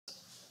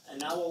And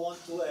now I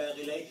want to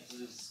relate it to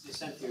the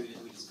descent theory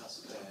that we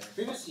discussed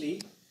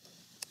previously.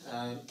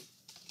 Galois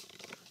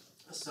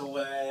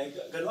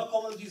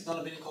cohomology is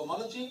non-abelian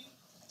cohomology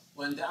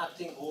when the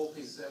acting group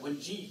is,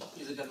 when G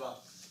is a Galois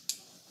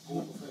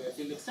group of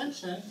field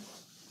extension,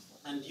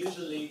 and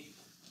usually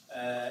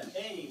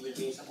A will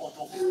be some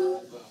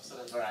orthomorphism of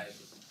certain variety.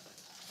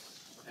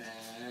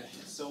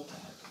 So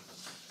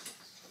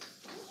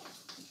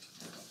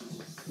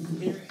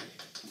here,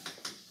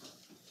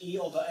 E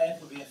over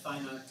F will be a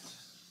finite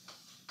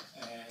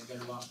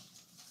Galois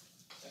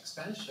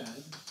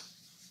expansion.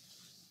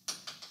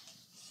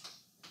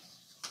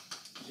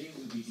 G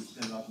will be this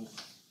Galois group.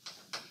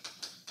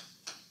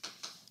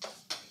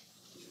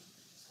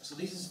 So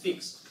this is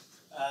fixed.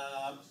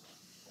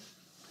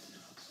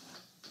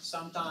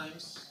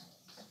 Sometimes,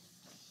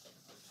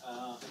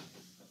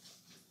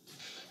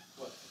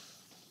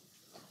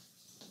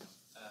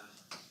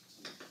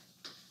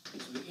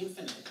 this will be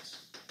infinite,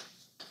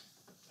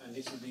 and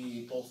this will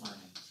be pole finite.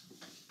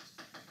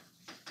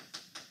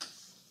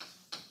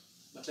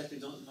 But let me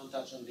don't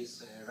touch on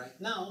this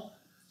right now.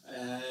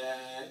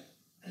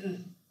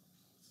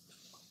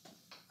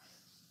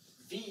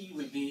 V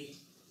will be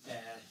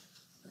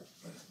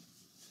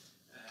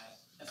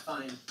a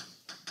fine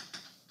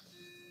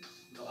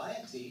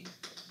variety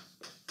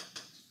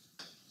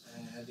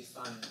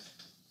defined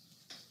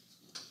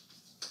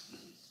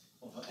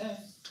over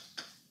F,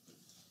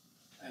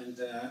 and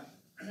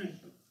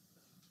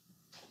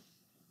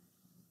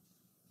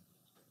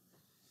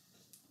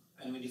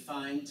and we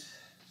defined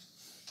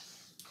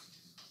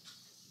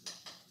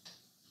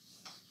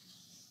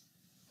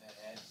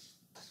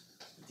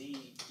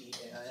D, E,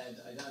 I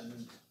don't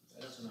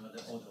remember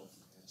the order of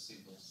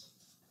symbols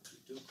we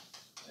took.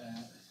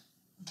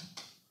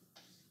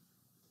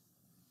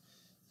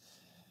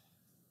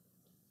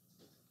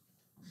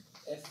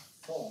 F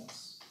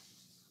forms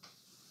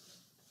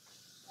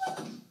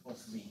of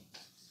V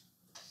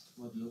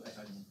modulo F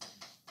alone.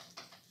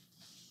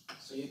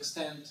 So you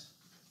extend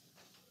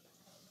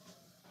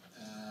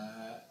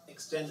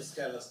the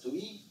scalars to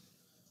E.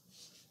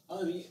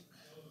 Only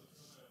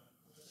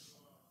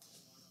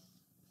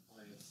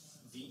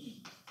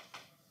VE.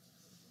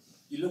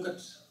 You look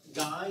at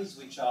guys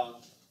which are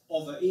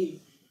over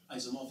E,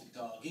 isomorphic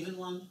to our given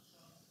one,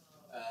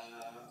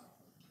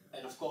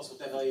 and of course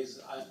whatever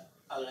is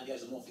already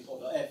isomorphic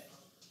over F,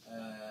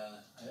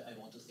 I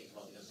want to think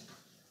about it as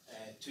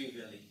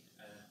trivially.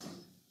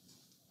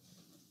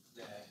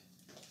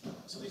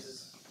 So this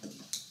is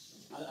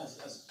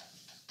as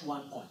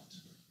one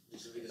point.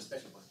 This will be the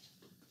special point.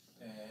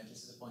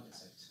 This is a pointed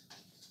set.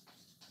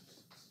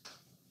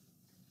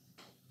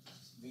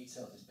 V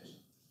itself is special.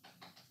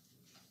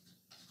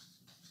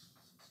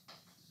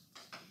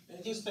 And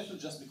it is special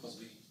just because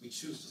we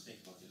choose to think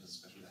about it as a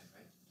special life,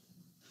 right?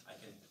 I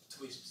can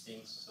twist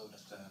things so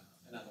that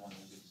another one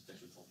will be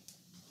special for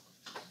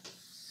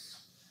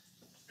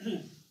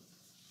me.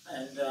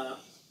 And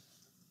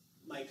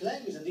my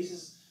claim is that this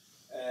is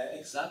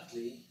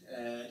exactly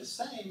the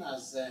same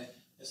as a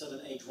certain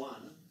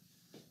H1.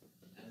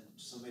 And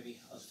so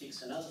maybe I'll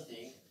fix another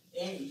thing.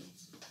 A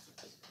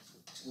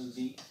will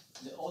be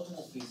the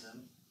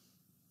automorphism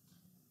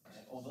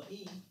over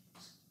E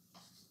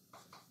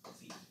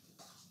of E.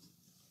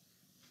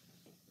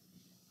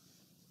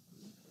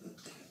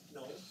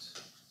 Note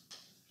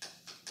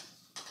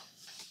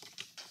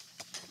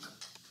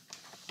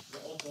the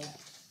auto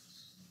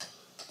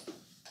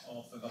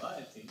of a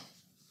variety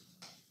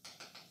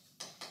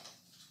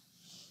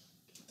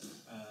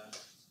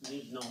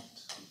need not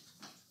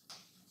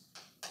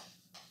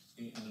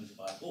be an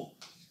algebraic group.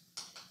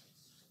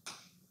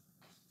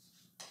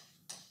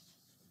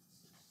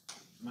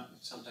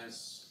 Sometimes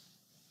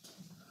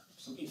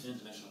some infinite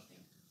dimensional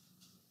thing.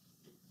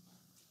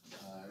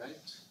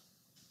 Right?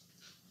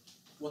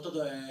 What are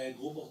the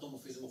group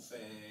orthomorphism of the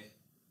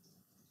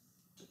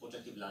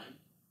projective line?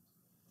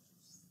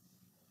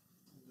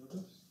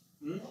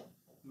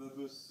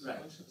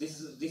 Right. This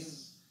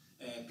is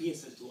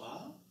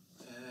PSL2R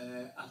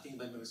acting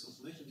by Möbius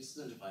transformation. This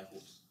is algebraic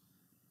groups.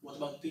 What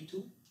about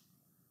P2?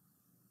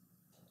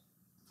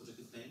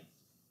 Projective plane.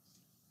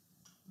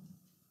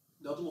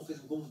 The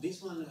automorphism group of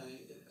this one.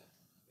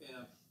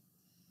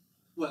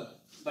 Well,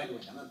 by the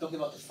way, I'm not talking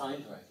about the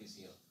fine varieties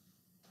here.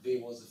 V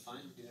was the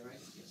fine, did I write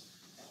it? Yes.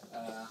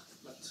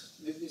 But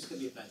this can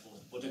be applied for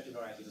projective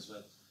varieties as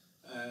well.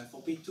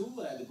 For P2,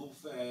 the group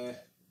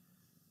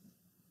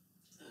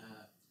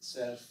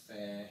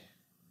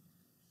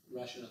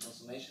self-rational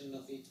transformation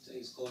of it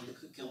is called the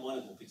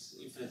Kermona group. It's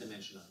infinite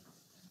dimensional.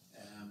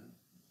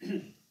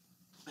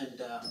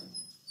 And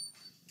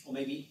or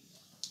maybe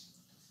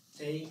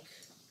take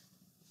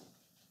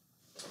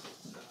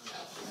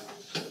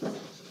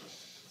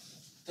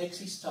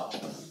C star 2.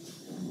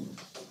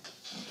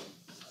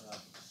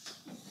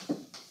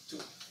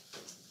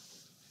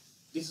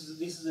 This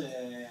is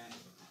a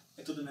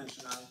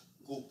two-dimensional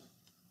group.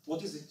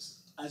 What is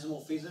its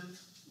isomorphism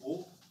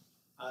group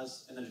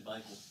as an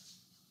algebraic group?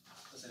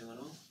 Does anyone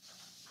know?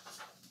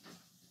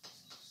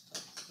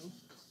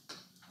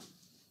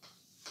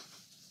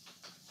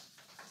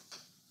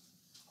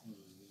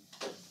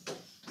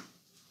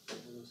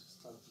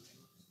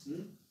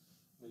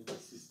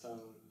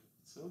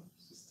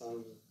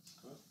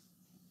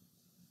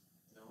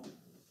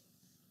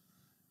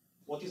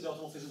 what is the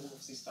automorphism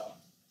of C star?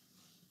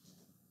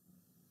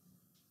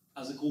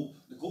 As a group,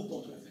 the group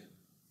automorphism.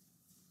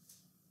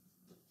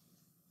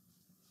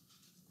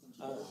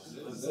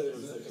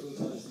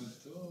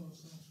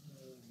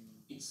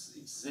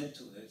 It's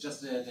Z2,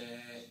 just the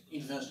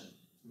inversion.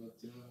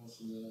 But you have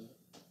also the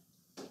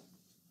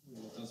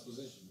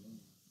transposition. No?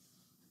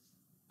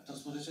 A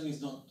transposition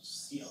is not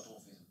C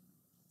automorphism.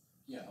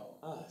 Yeah.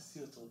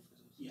 C automorphism.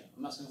 Yeah,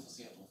 I'm asking for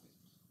C automorphism.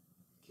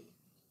 Okay.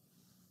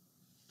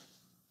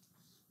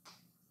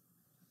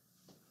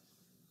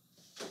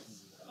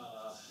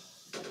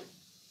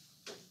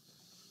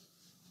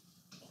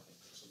 Okay,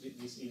 so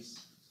this is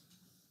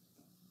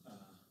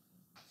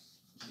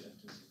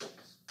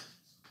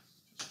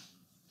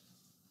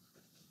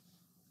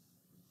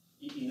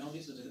you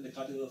notice that the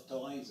category of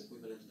Torah is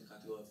equivalent to the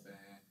category of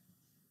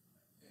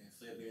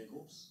 3 abelian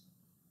groups.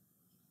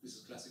 This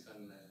is classical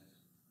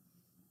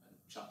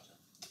chapter.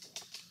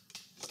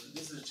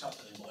 This is a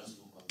chapter in Borel's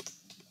group.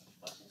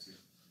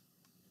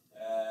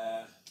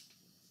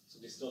 So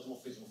this is the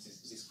automorphism of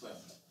this square.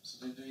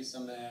 So there is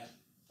some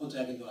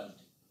contrarian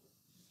duality.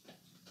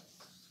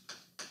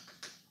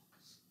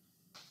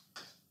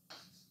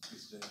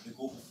 This is the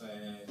group of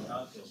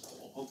characters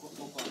or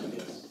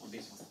co-characters on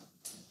this one.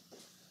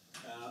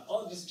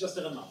 This is just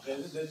a remark.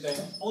 The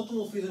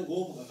automorphism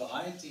group of a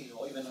variety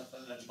or even an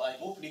algebraic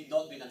group need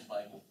not be an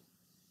algebraic group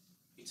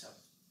itself.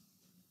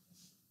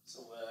 So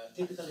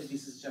typically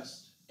this is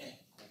just a group.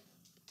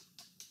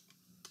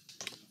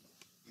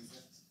 Is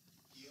that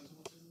E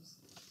automorphisms?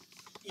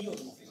 E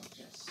automorphisms,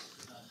 yes.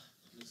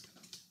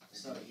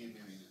 Sorry.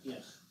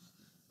 Yeah,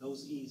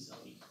 those E's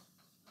are E.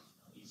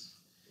 E's.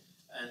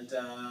 And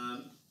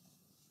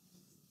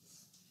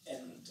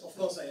of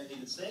course I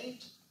didn't say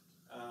it.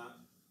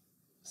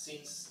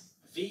 Since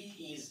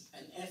V is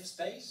an F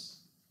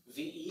space,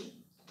 VE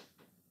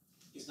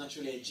is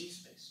naturally a G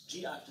space.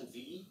 G act on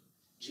VE,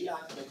 G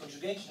act by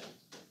conjugation.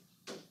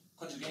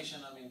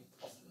 Conjugation, I mean,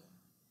 of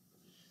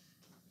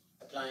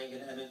applying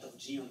an element of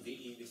G on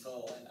VE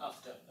before and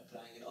after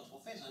applying an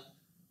automorphism.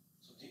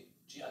 So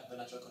G act by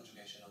natural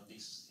conjugation on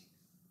this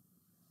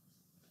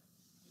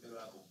thing.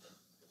 Group.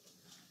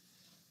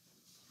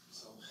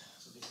 So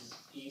this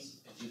is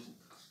a G group.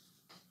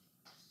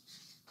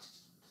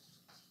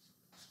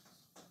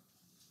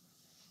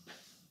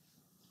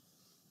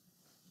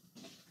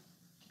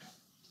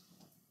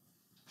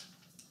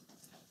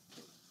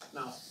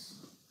 Now,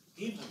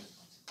 given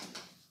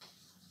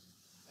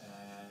a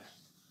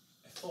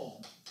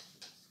form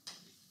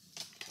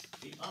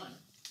V prime,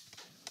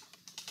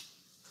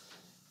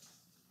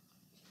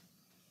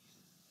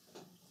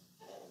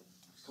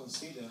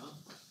 consider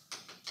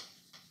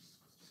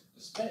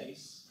the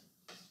space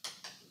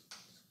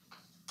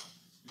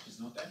which is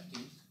not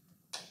empty.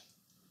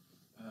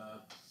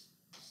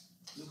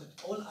 Look at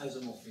all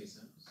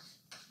isomorphisms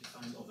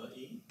defined over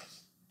E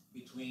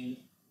between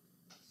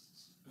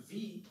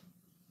V.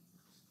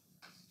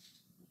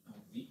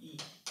 VE,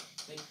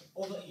 take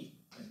over E,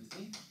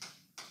 everything,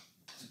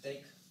 and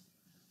take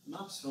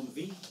maps from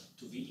V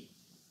to VE.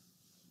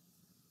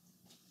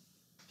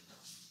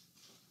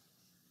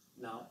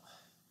 Now,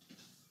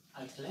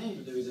 I claim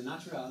that there is a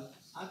natural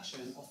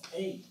action of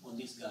A on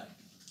this guy.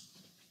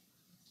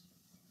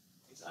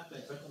 It's actually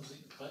a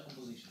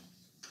precomposition.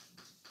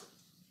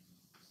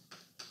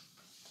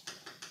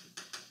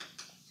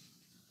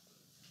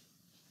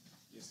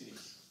 You see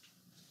this?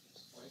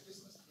 Why is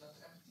this not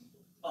empty?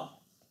 Oh.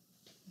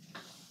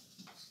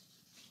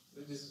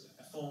 This is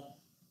a form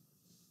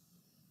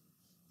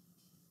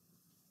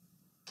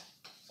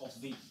of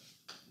V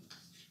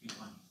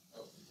prime.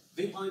 Oh.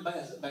 V prime by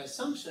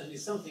assumption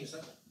is something.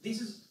 So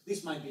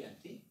this might be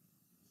empty.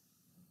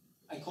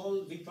 I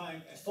call V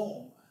prime a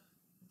form.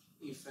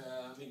 If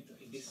I mean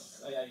in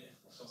this,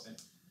 of course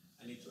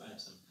I need to add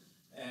some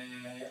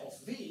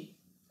of V.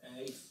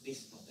 If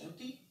this is not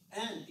empty,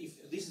 and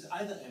if this is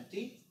either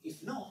empty,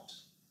 if not,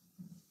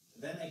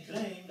 then I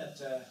claim that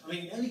I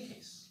mean in any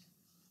case.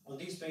 On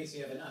this space,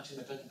 you have an action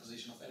by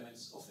precomposition of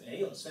elements of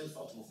A or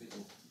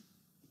self-automorphism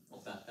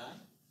of that guy.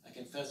 I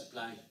can first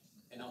apply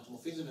an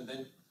automorphism and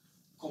then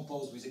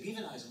compose with a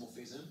given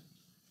isomorphism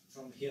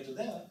from here to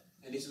there,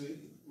 and this will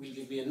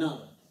give me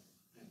another.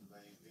 And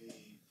by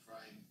V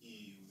prime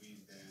E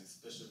with the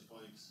special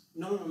point.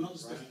 No, not the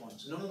special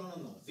point.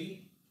 No.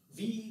 V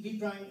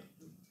prime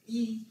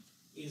E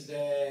is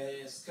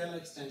the scalar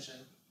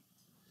extension.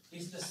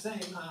 It's the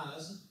same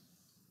as,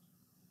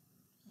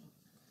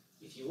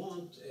 if you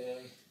want,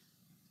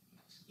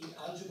 in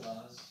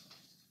algebras,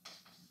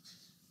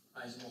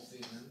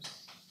 isomorphisms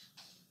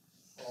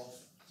of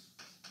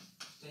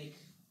take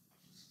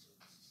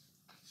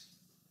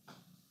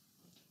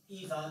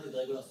E-valued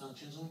regular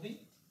functions on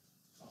V.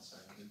 Oh,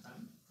 sorry, V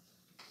prime.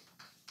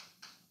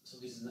 So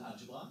this is an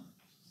algebra,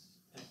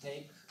 and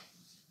take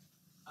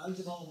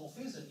algebra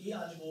homomorphism,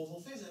 E-algebra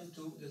homomorphism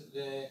to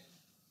the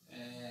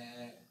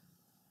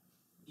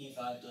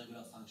E-valued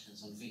regular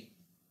functions on V.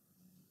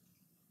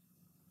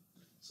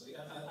 So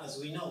as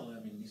we know, I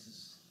mean, this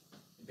is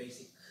the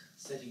basic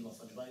setting of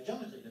algebraic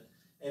geometry, that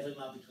every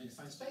map between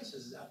defined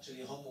spaces is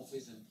actually a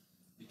homomorphism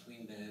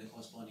between the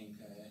corresponding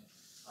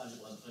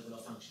algebras of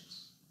regular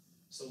functions.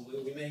 So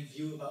we may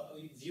view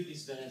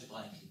this very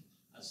algebraically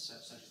as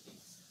such a thing.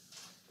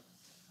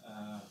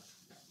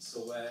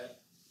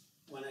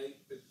 When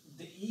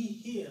the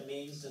E here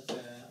means that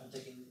I'm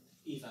taking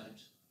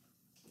E-valued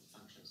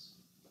functions.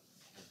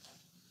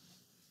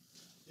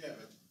 Yeah,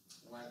 but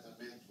what I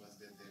meant was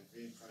that the V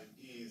prime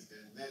E is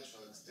the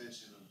natural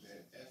extension of the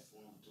F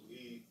form to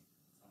E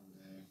from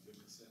the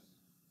cubic set.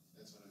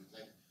 That's what I meant.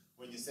 Like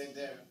when you say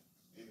there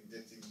in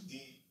D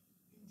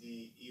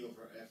E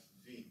over F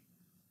V,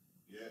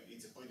 yeah,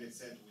 it's a pointed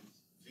set with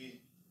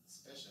V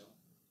special.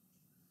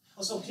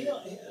 Also here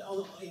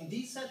in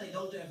this set I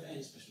don't have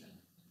any special element.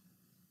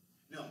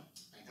 No,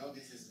 I know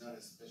this is not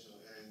a special,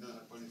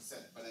 not a pointed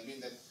set, but I mean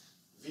that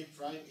V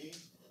prime E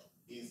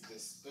is the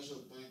special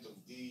point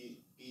of D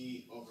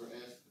E over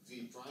F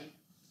V prime.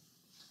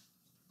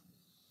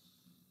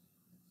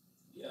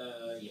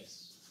 Yes.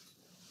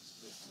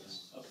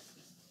 Yes. Okay.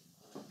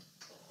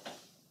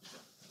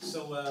 So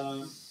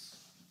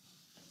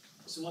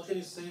what can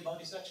you say about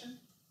this action?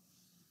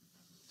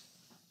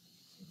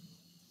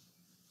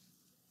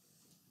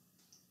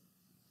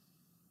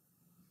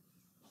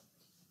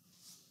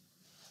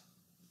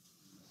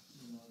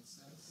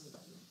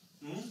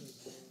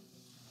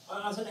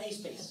 As an A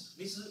space.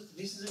 This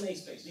is an A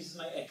space. This is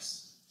my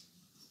X.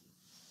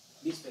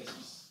 This space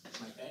is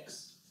my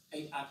X.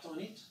 I act on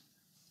it.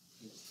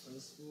 It's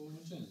principal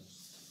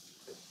homogeneous.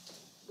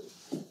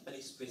 And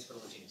it's principal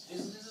homogeneous. This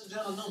is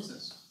general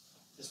nonsense.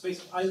 The space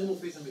of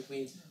isomorphism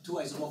between two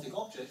isomorphic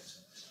objects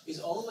is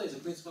always a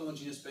principal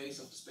homogeneous space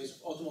of the space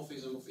of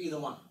automorphism of either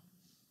one.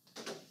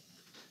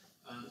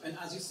 And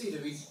as you see,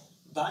 there is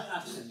by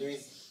action, there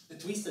is the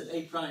twisted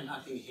A prime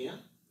acting here,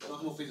 the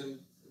automorphism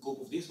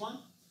group of this one,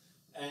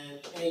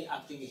 and A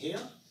acting here,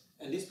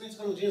 and this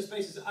principal homogeneous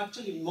space is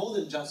actually more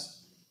than just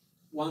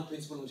one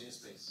principal homogeneous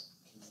space.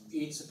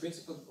 It's a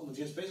principal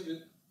homogeneous space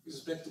with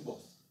respect to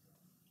both.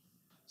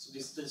 So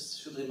this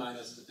should remind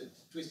us of the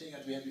twisting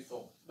that we had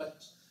before.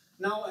 But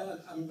now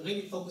I'm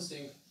really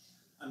focusing,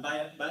 I'm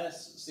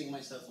biasing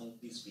myself on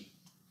this V.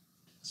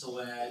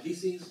 So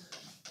this is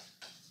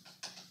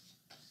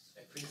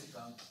a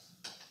principal,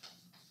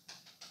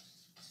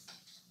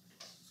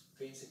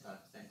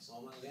 thanks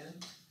Roman again,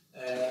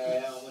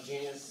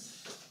 homogeneous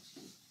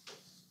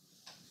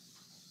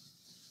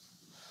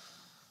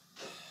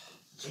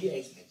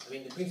GA space. I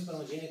mean the principal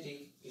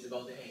homogeneity is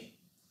about the A.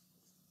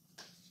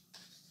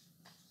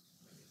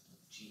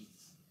 G.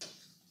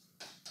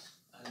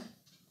 And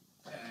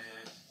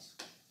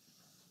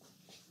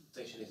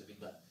notation is a bit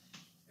bad.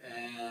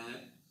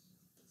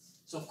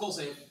 So of course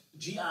I have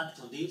G act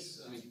on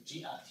this, I mean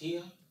G act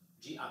here,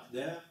 G act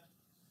there,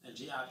 and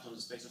G act on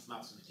the space of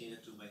maps between the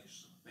two by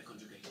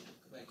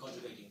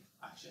conjugating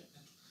action,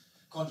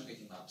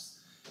 conjugating maps.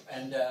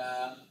 And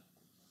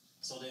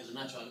so there's a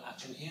natural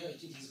action here,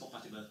 it is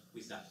compatible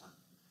with that one.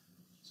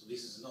 So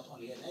this is not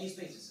only an A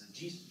space, it's a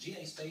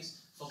GA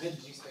space. Forget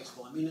the G space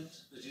for a minute,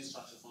 the G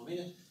structure for a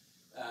minute.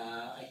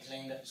 I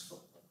claim that for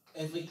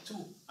every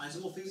two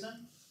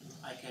isomorphism,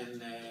 I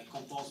can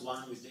compose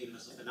one with the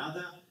inverse of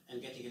another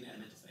and getting an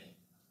element of A.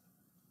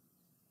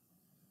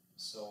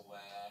 So,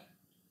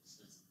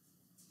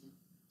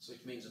 so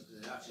it means that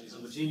the action is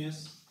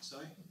homogeneous.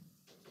 Sorry?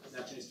 The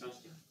action is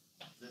transitive.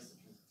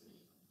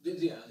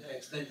 Yeah, I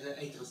explained the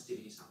A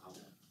transitivity somehow.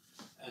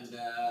 And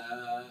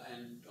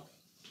okay.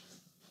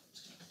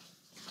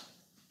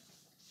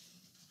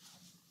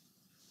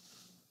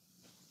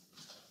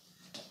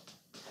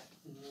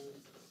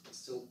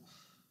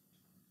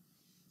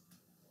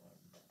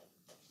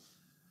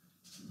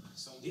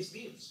 So this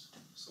gives,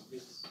 so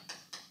this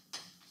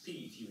P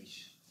if you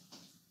wish.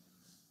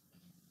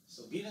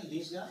 So given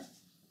this guy,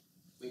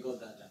 we got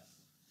that down.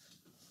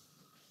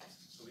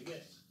 So we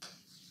get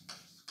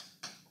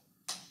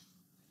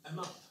a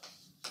map.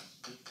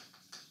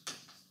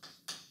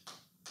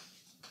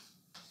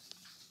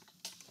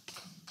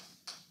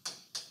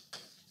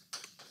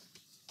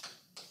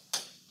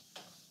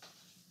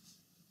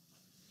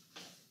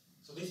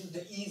 So this is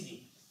the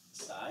easy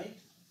side.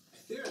 A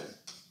theorem.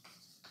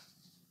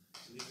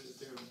 So this is a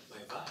theorem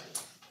by Vi.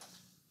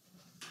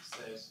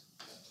 Says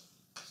that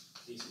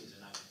this is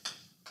an item.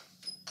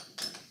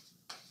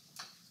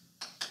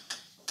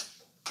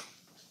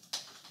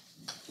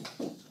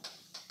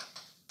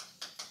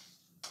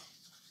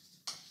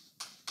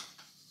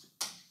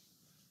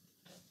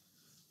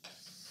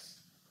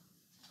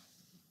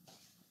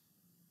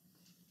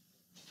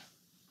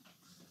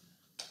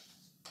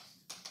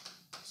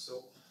 So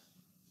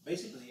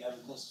basically, I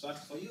will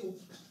construct for you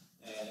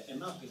a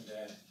map in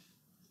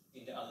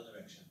the other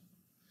direction.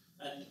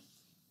 And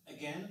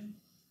again,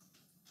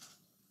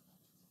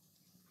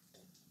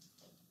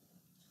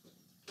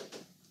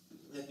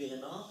 let me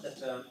remark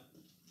that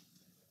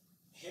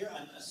here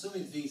I'm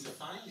assuming V is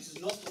affine. This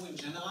is not true in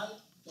general.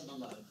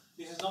 No.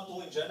 This is not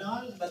true in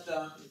general, but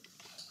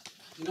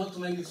in order to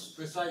make this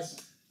precise,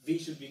 V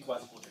should be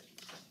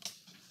quasi-projective.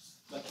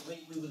 But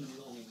we will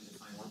deal only with the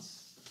affine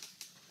ones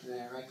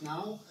right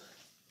now.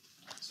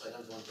 So I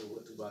don't want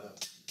to bother.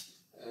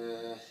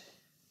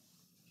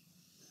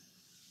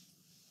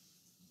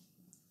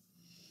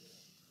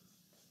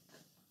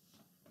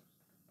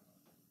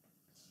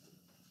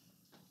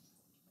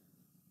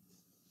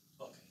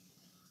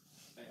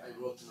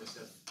 wrote to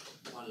myself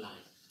one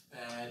line.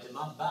 The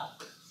map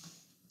back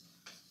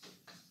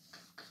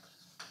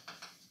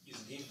is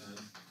given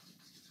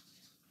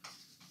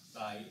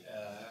by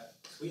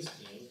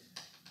twisting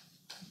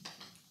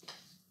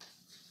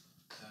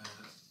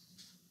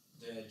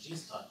the G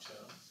structure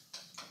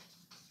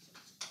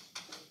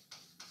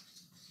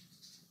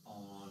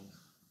on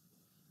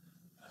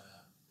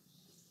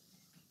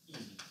E.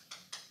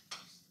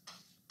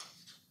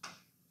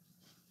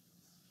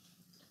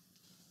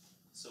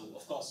 So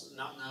of course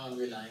now I'm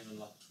relying on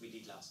what we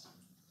did last time.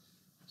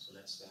 So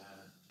let's.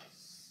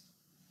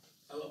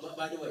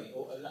 By the way,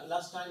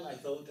 last time I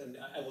thought, and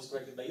I was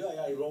corrected by you,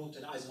 I wrote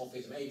an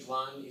isomorphism.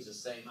 H1 is the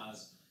same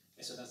as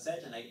a certain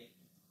set, and I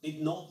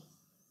did not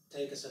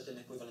take a certain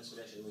equivalence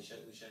relation, which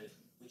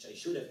I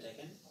should have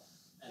taken.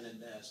 And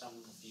then some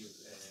of you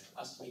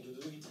asked me to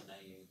do it, and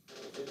I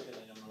did it, and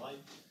I don't know why.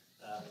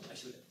 I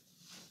should have.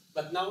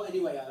 But now,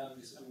 anyway,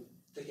 I'm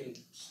taking a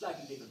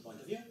slightly different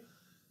point of view.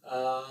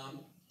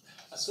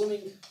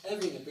 Assuming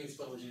having a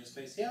principal homogeneous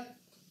space here,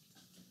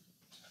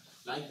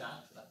 like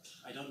that, but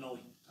I don't know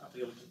a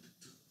priori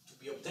to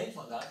be obtained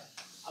from that,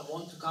 I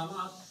want to come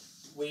up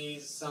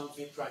with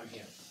something prime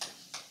here.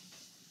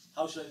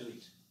 How should I do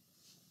it?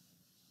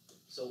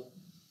 So,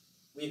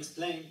 we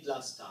explained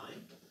last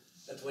time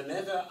that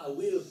whenever I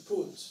will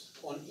put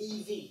on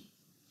EV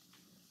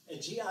a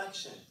G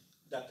action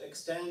that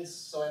extends,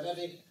 so I'm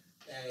having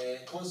a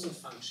constant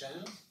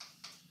function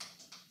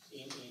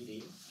in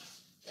EV,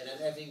 and I'm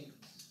having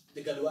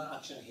the Galois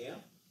action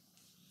here,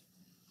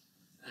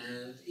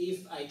 and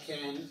if I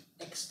can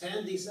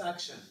extend this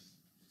action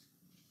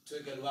to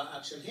a Galois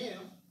action here,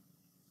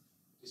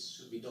 this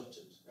should be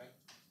dotted, right?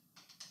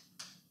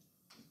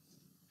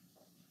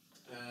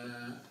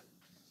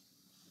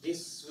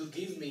 This will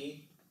give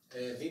me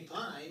V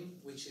prime,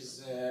 which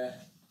is the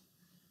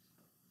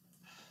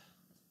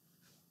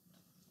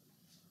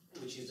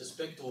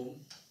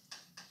spectrum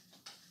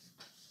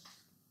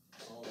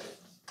of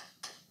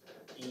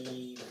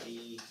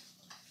EVG.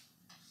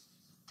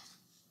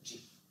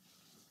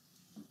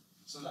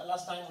 So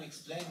last time we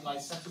explained why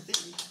such a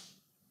thing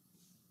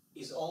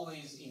is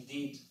always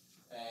indeed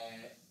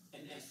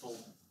an F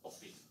of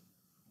V,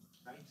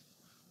 right?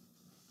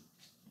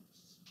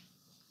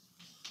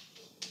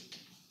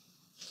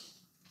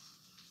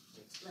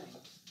 Explain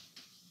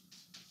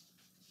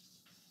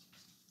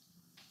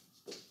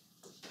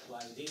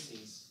why this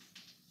is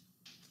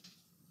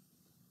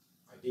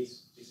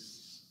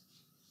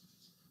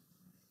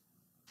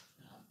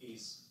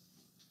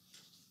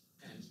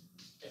an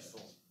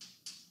F4.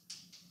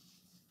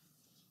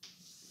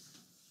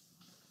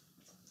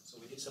 So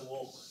we did some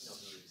work here.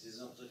 This is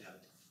not the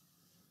reality.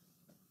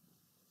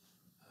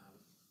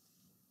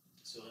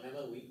 So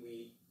remember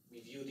we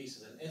view this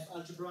as an F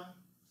algebra,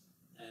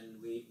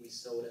 and we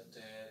saw that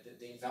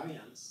the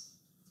invariants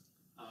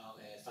are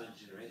a finite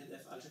generated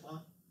F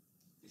algebra.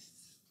 This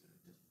is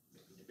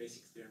the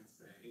basic theorem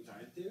of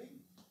invariant theory.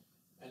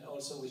 And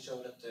also we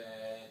showed that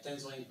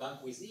tensoring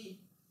back with E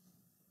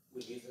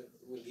will give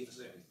us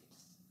everything.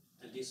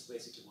 And this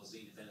basically was the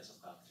independence of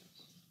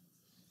characters.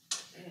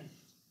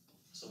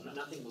 So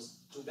nothing was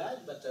too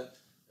bad, but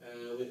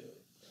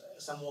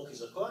some work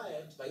is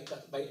required.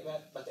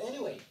 But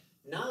anyway,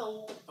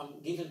 now I'm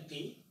given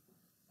P,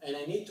 and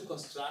I need to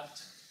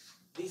construct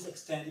this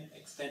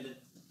extended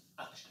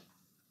action.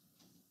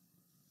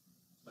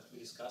 But we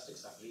discussed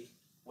exactly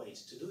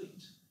ways to do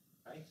it,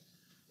 right?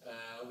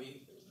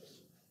 We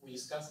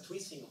discussed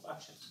twisting of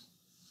actions.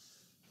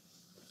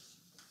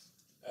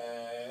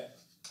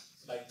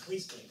 By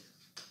twisting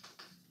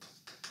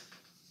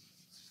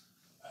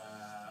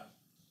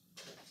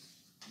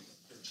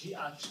the G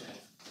action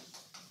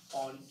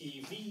on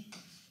EV,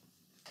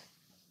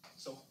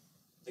 so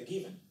the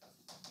given.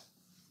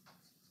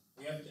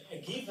 We have a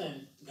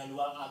given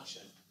Galois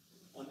action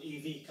on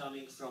EV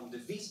coming from the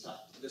V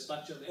structure, the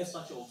S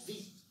structure of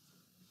V.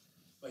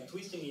 By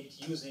twisting it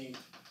using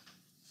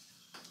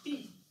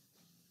P,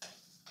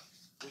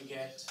 we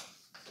get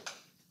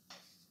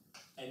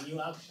a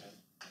new action,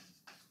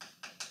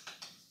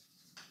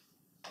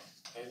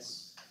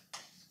 hence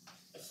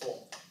a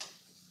 4.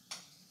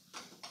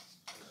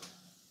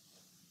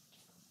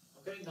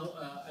 Okay, now,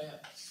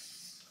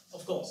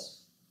 of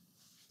course,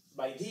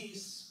 by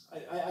this,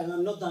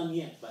 I'm not done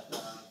yet, but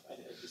I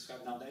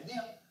described now the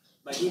idea.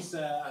 By this,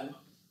 I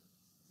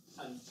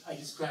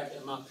described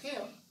a map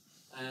here,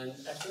 and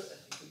after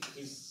it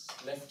is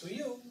left to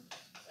you,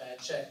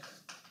 check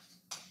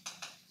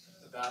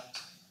that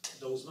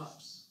those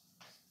maps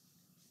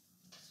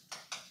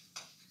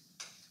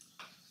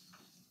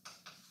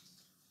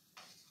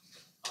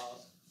are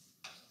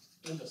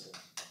indices,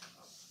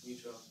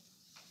 mutual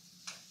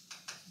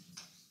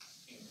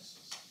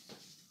indices.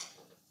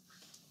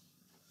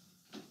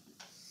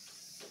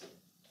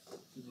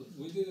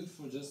 We did it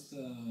for just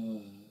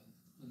an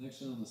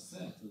action on a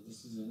set.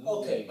 This is another.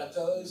 Okay, but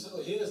so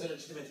here is a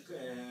legitimate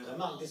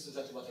remark. This is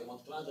exactly what I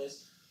wanted to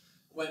address.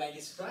 When I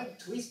describe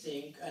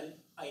twisting, and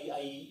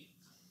I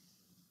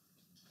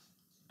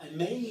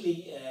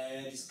mainly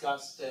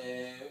discussed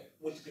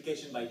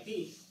multiplication by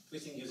P,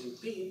 twisting using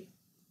P,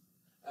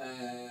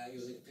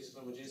 using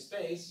physical homogeneous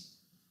space,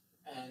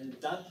 and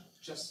that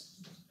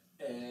just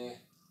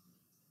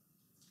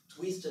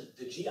twisted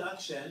the G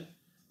action,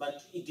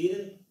 but it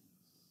didn't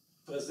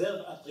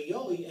preserve a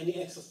priori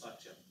any extra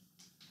structure.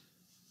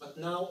 But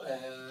now,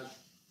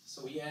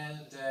 so we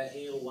add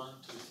here 1,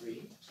 2,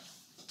 3,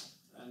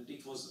 and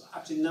it was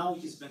actually now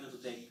it is better to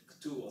take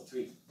 2 or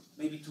 3.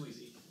 Maybe 2 is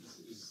the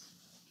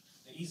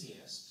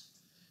easiest.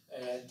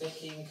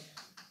 Taking,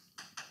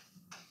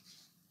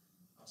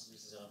 also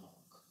this is a remark.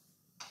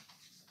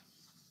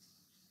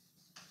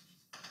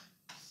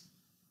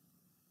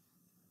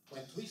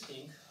 When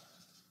twisting,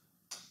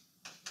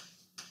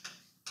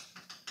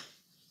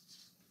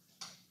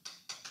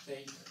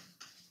 take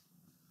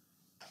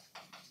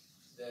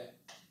the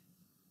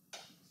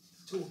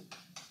 2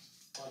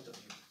 point of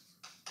view.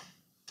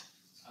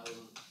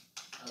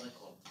 I'll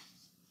recall.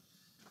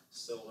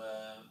 So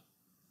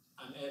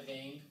I'm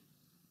having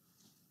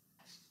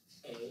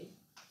A,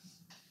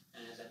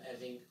 and I'm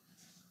having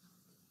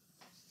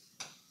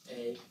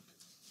A,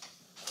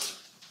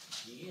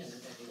 G, and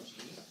I'm having G.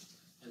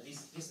 And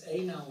this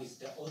A now is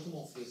the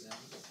automorphism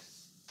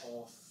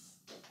of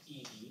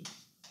EV.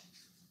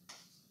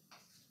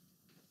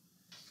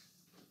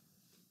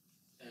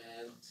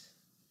 And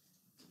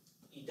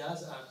it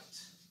does act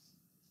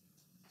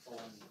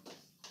on,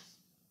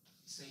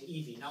 say,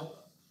 EV. Now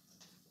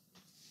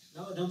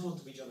I don't want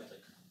to be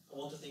geometric. I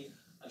want to think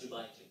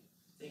algebraically.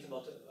 Think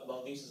about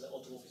this as an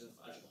automorphism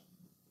of algebra.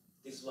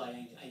 This is why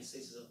I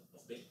insist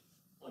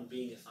on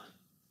being affine.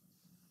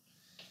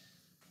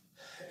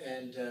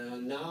 And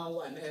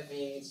now I'm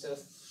having, instead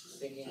of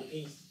thinking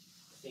P,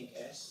 think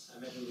S.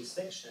 I'm having this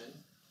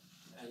section,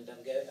 and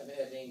I'm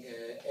having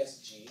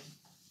SG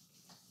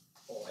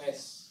or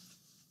S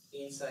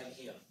inside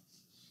here.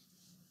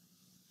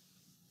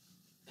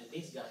 And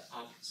this guy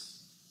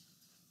acts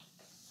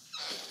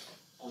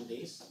on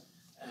this,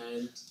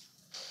 and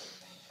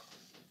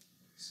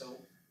so,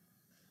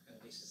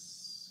 and this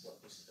is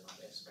what this is about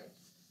S, right?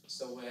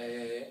 So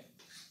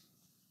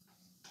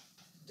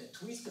the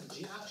twisted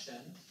G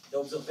action, the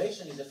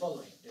observation is the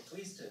following. The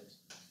twisted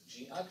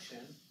G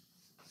action,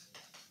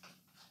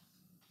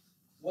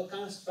 what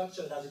kind of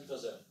structure does it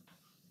preserve?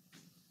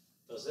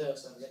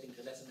 Preserves, I'm getting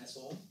to less and less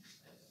room,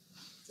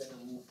 then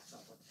I'll move at some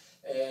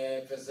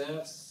point.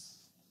 Preserves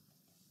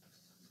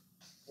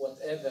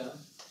whatever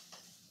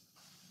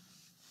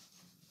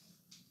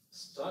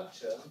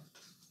structure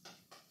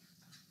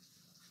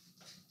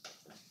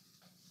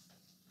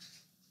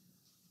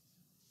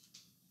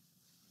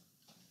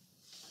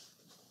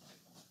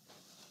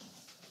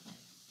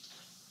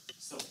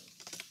so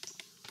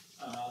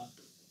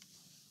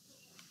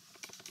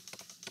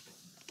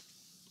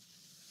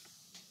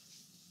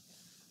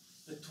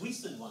the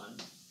twisted one,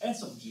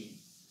 S of G,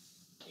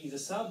 is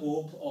a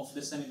subgroup of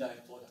the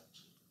semi-direct product.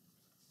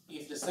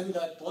 If the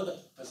semi-direct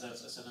product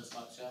preserves a certain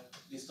structure,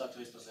 this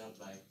structure is preserved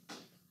by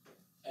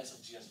S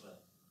of G as well.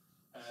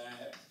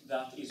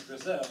 That is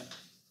preserved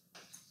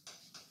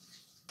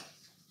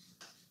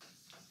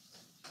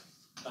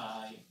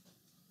by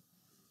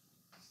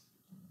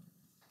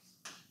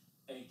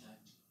A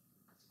times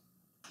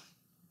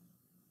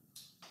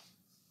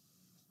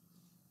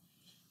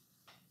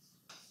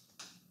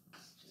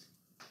G.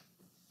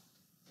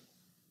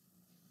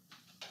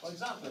 For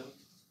example,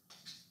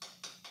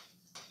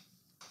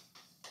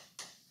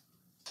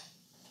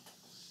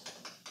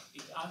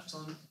 it acts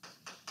on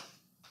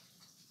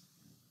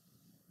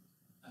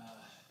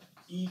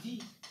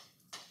EV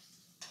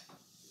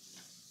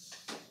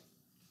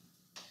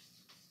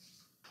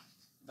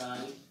by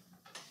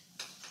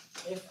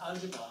F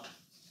algebra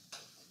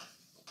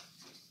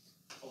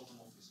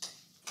automorphism.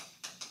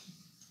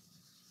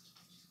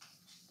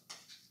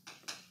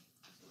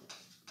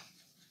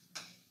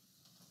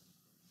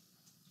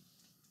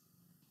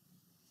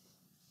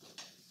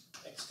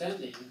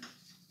 Extending,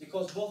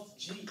 because both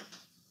G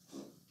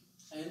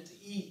and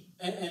E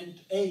and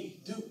A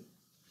do,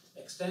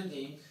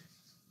 extending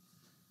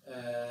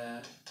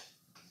the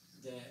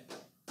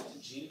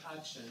G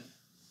action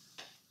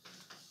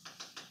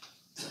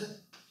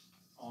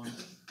on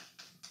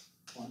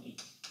E.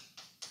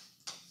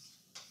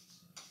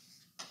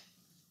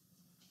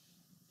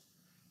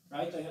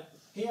 Right?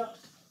 Here,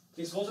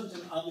 this wasn't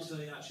an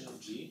arbitrary action of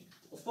G.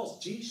 Of course,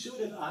 G should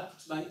have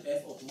acted by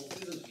F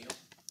automorphism here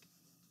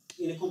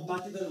in a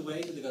compatible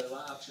way to the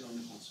Galois action on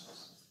the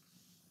constants.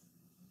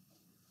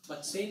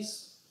 But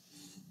since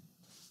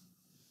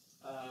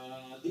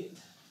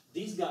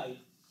this guy,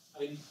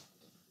 the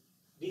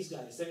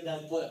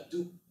semi-direct product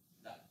do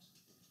that.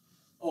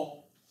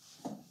 Or,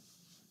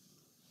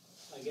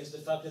 I guess the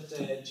fact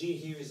that G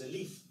here is a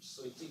leaf,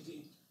 so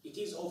it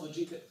is over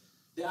G.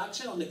 The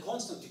action on the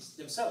constants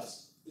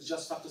themselves is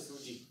just factored through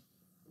G.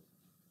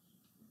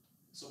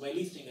 So by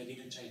lifting, I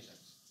didn't change that.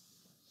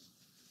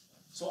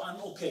 So I'm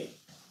okay.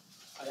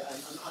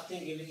 I'm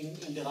acting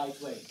in the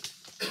right way.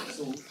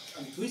 So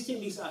I'm twisting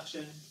this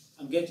action,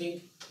 I'm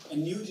getting a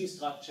new G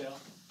structure,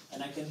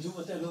 and I can do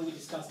whatever we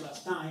discussed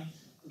last time,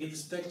 get the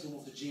spectrum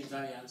of the G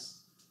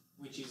invariance,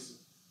 which is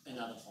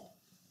another form.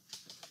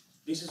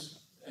 this is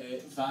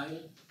while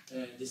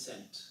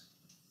descent.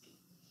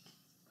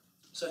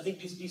 So I think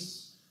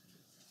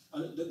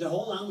the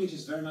whole language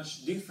is very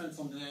much different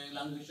from the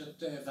language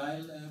that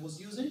Weil was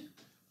using.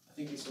 I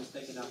think this was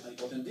taken up by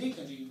Grothendieck,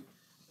 and we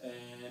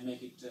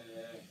make it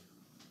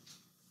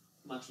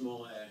much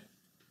more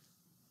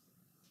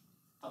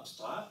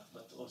abstract,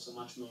 but also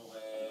much more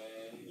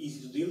easy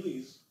to deal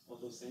with, all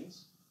those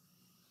things.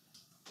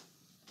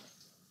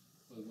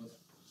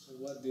 So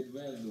what did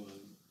Well do?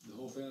 The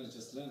whole thing is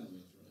just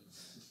language, right?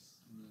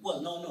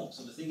 Well, no.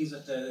 So the thing is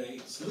that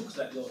it looks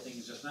like the whole thing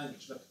is just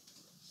language, but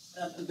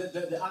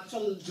the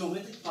actual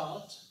geometric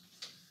part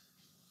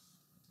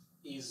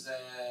is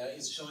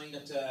showing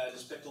that the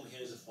spectrum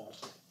here is a form,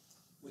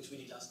 which we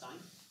did last time.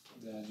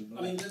 The algebra.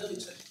 I mean,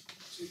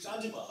 it's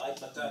algebra, right?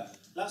 But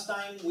last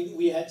time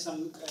we had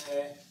some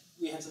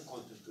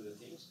content to the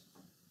things,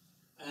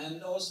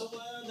 and also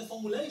the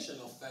formulation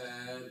of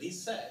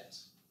this set.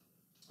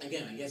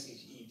 Again, I guess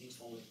he did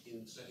form it in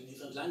a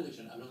different language,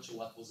 and I'm not sure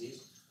what was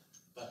his,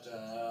 but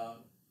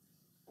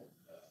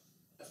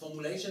a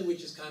formulation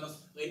which is kind of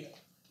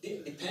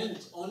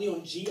depends only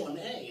on G on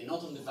A, and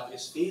not on the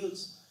various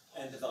fields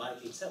and the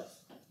variety itself.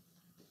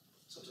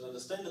 So to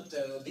understand that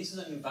this is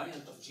an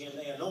invariant of G and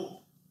A alone,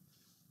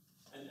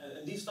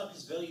 and this fact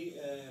is very,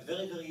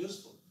 very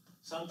useful.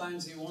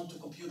 Sometimes you want to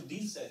compute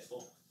this set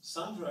for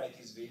some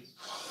varieties V,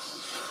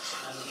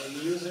 and then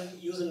you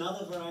use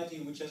another variety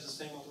which has the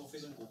same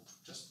automorphism group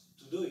just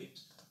to do it,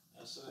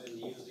 and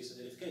use this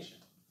identification.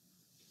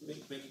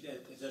 Make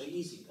it very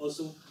easy.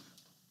 Also,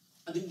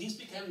 I think this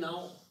became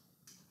now.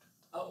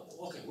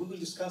 Okay, we will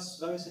discuss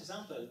various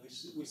examples.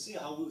 We'll see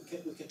how we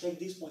can take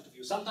this point of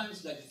view.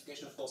 Sometimes the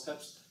identification, of course,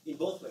 helps in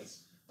both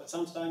ways, but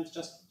sometimes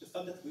just the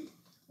fact that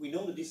we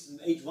know that this is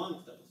an H1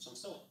 of some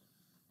sort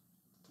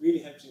really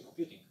helps in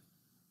computing.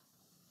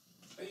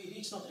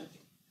 It's not empty.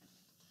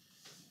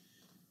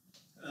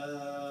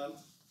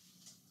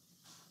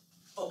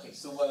 Okay,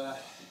 so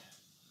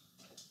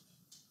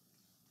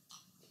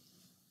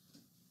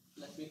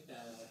let me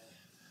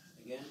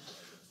again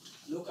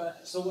look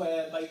at. So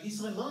by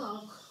this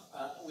remark,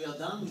 we are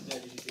done with the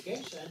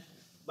identification,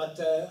 but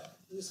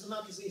this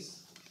remark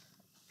is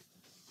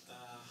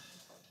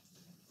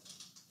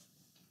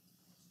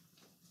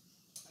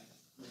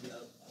maybe I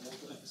want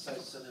to emphasize a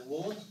certain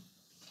word.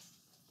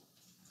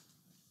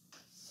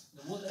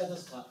 The word as a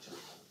structure.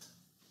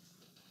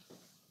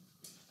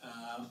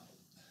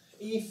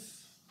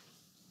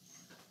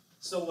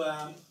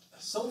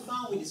 So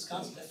far we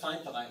discussed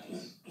affine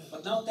varieties,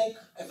 but now take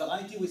a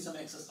variety with some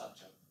extra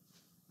structure.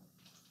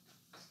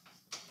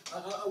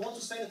 I want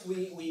to say that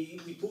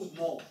we proved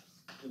more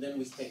than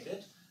we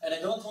stated, and I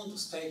don't want to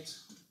state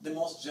the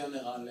most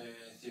general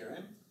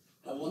theorem.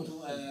 I want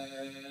to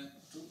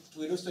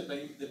illustrate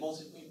by the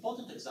most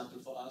important example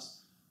for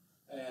us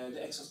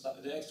the extra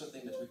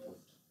thing that we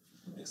proved.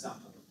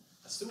 Example: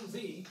 assume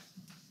V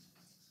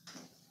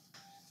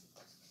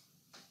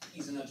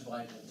is an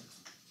algebraic group.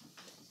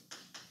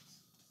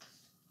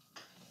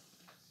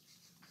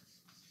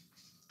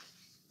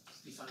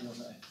 Defined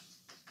over F.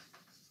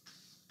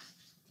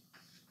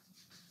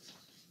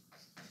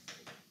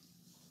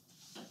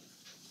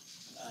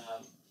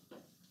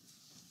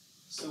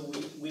 So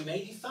we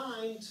may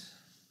define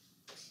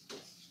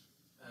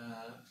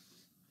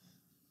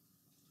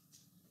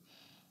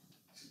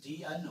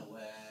D, I don't know,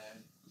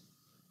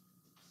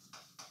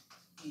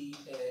 E,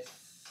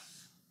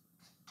 F,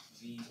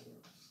 V,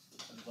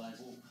 algebraic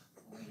group,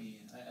 or maybe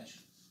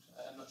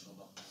I'm not sure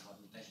what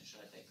notation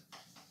should I take.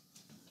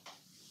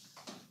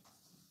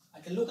 I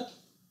can look at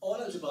all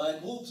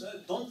algebraic groups.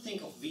 Don't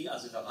think of V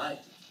as a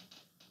variety.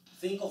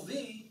 Think of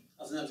V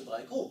as an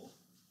algebraic group,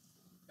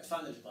 a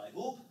fine algebraic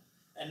group,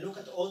 and look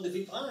at all the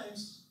V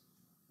primes,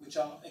 which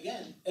are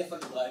again F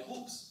algebraic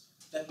groups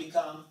that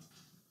become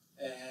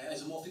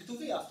isomorphic to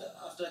V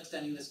after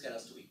extending the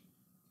scalars to V.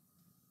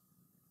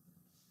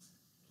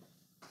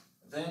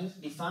 Then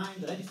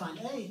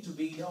redefine A to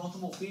be the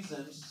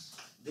automorphisms,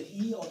 the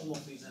E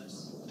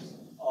automorphisms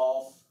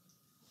of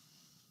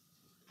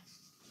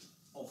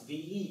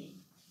VE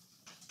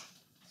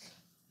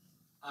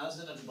as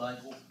an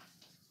algebraic group.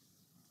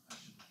 I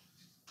should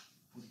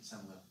put it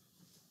somewhere.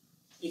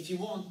 If you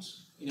want,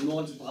 in a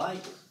more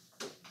algebraic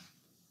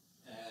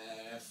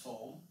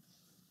form,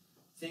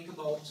 think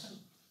about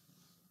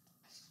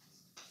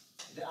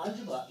the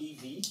algebra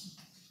EV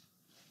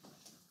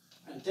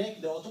and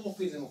take the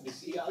automorphism of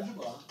this E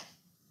algebra,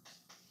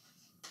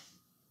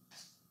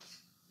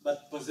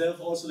 but preserve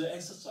also the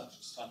extra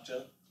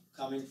structure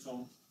coming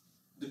from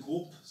the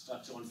group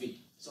structure on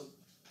V. So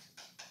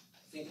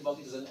think about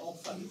it as an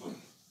OP algebra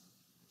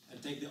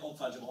and take the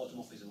OP algebra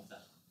automorphism of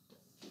that.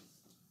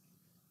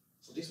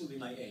 So this will be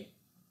my A,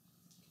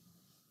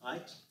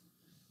 right?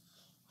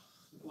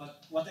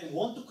 What I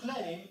want to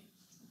claim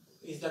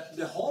is that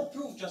the whole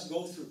proof just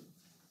goes through.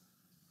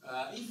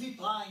 If V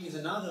prime is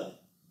another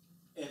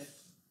F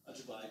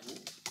algebraic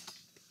group,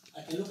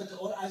 I can look at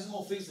all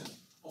isomorphism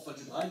of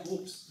algebraic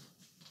groups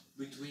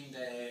between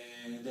the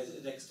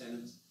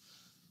extended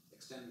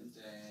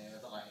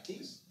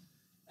varieties,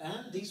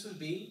 and this will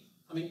be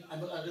I mean,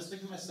 I'm just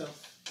making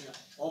myself, you know,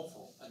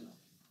 hopeful. I don't know.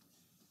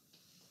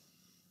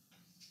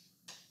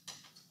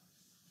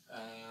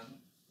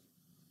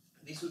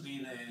 This would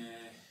be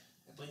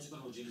a principal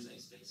homogeneous A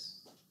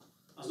space.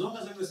 As long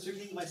as I'm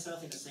restricting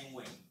myself in the same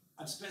way,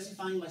 I'm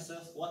specifying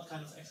myself what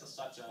kind of extra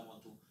structure I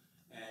want to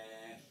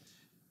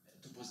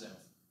preserve.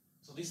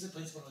 So this is a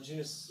principal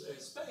homogeneous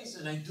space,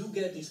 and I do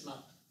get this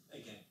map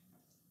again.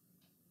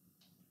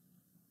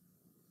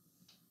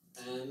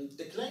 And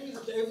the claim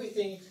is that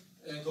everything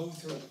going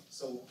through,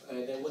 so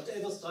that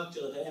whatever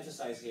structure that I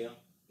emphasize here,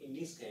 in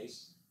this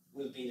case,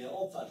 will be the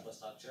Hopf algebra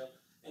structure,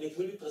 and it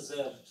will be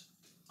preserved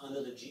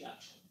under the G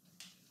action,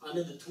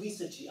 under the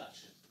twisted G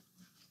action.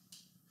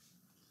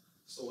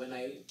 So when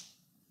I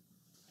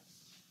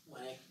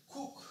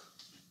cook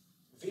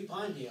V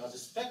prime here as a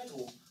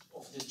spectrum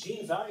of the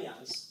G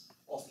invariance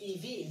of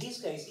EV, in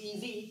this case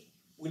EV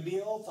will be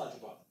a Hopf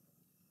algebra,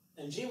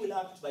 and G will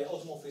act by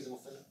automorphism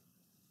of an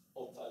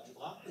Hopf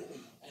algebra,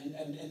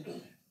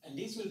 and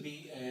this will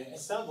be a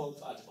sub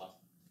Hopf algebra,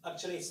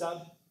 actually a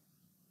sub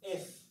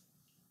F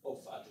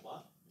Hopf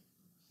algebra,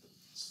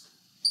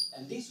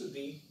 and this will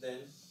be then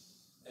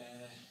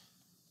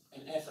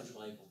an F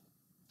algebraic group.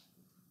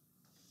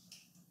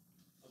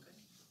 Okay.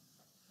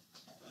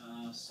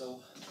 So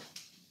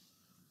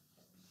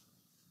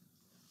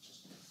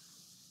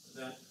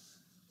that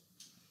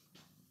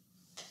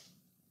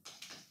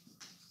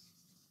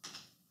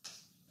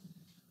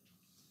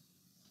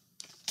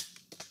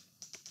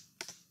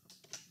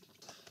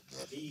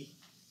V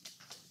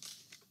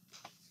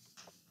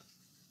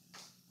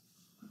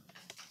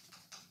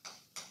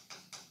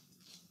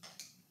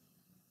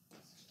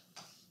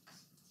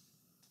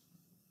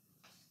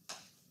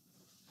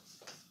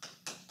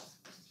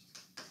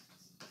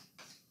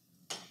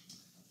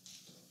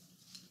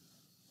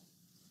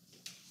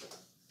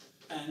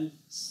and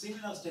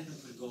similar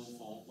statement will go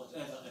for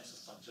whatever extra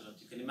structure that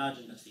you can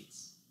imagine that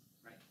fits,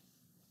 right?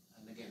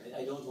 And again,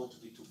 I don't want to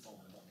be too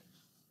formal about it.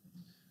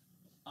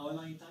 How am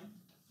I in time?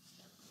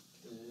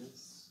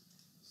 Yes.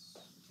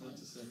 Not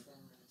to say.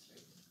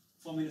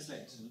 4 minutes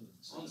late.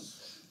 So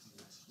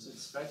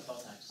it's right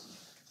about time.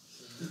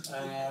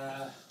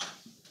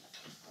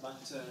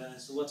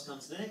 So what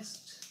comes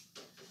next?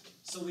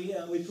 So we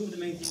proved the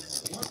main thing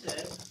that we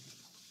wanted.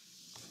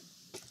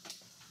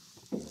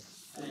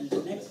 And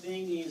the next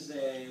thing is,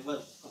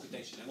 well,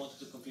 computation. I wanted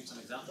to compute some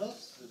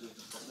examples. We'll do it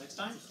next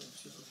time.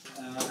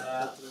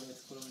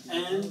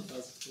 And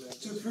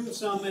to prove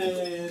some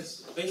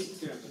basic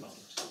theorems about it.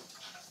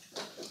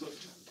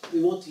 We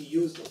want to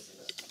use those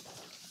things.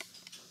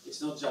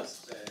 It's not just